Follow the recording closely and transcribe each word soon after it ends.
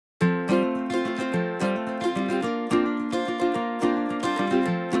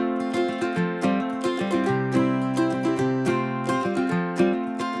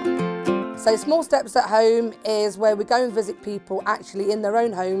So Small Steps at Home is where we go and visit people actually in their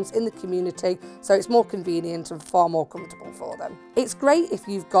own homes, in the community, so it's more convenient and far more comfortable for them. It's great if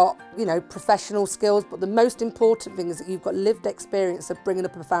you've got, you know, professional skills, but the most important thing is that you've got lived experience of bringing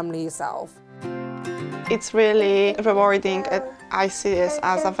up a family yourself. It's really rewarding. I see this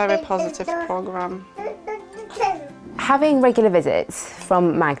as a very positive programme. Having regular visits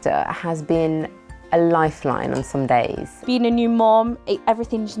from Magda has been a lifeline on some days. Being a new mum,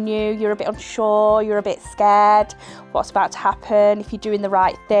 everything's new, you're a bit unsure, you're a bit scared, what's about to happen, if you're doing the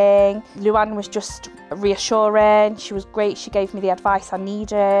right thing. Luann was just reassuring, she was great, she gave me the advice I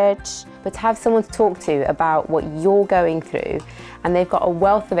needed. But to have someone to talk to about what you're going through, and they've got a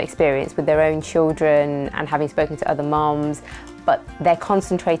wealth of experience with their own children and having spoken to other mums, but they're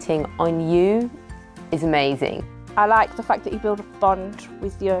concentrating on you, is amazing. I like the fact that you build a bond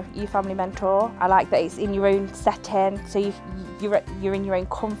with your family mentor. I like that it's in your own setting, so you're in your own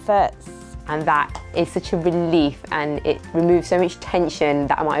comforts. And that is such a relief, and it removes so much tension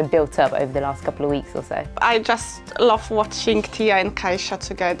that I might have built up over the last couple of weeks or so. I just love watching Tia and Kaisha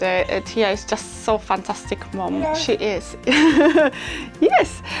together. Tia is just so fantastic mom. She is.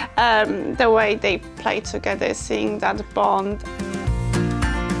 Yes, the way they play together, seeing that bond.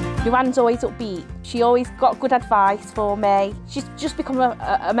 Luann's always upbeat. She always got good advice for me. She's just become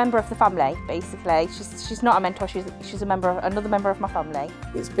a member of the family, basically. She's not a mentor, she's another member of my family.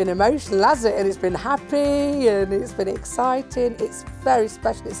 It's been emotional, hasn't it? And it's been happy and it's been exciting. It's very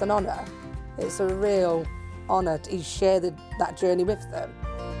special, it's an honour. It's a real honour to share that journey with them.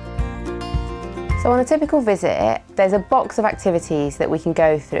 So on a typical visit, there's a box of activities that we can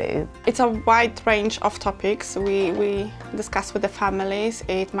go through. It's a wide range of topics we discuss with the families.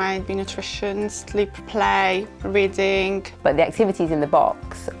 It might be nutrition, sleep, play, reading. But the activities in the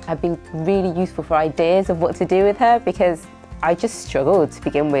box have been really useful for ideas of what to do with her, because I just struggled to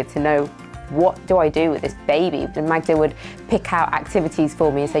begin with to know what do I do with this baby. And Magda would pick out activities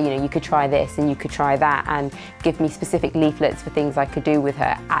for me and say, you know, you could try this and you could try that, and give me specific leaflets for things I could do with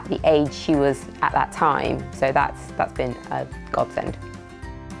her at the age she was at that time. So that's been a godsend.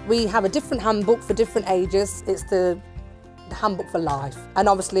 We have a different handbook for different ages. It's the handbook for life. And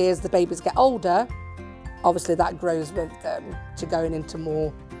obviously as the babies get older, obviously that grows with them to going into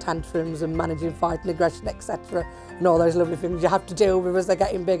more tantrums and managing fighting, aggression, etc. and all those lovely things you have to deal with as they're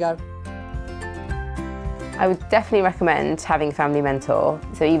getting bigger. I would definitely recommend having a family mentor.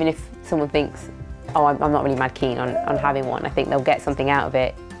 So even if someone thinks, oh, I'm not really mad keen on having one, I think they'll get something out of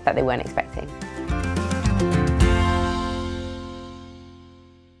it that they weren't expecting.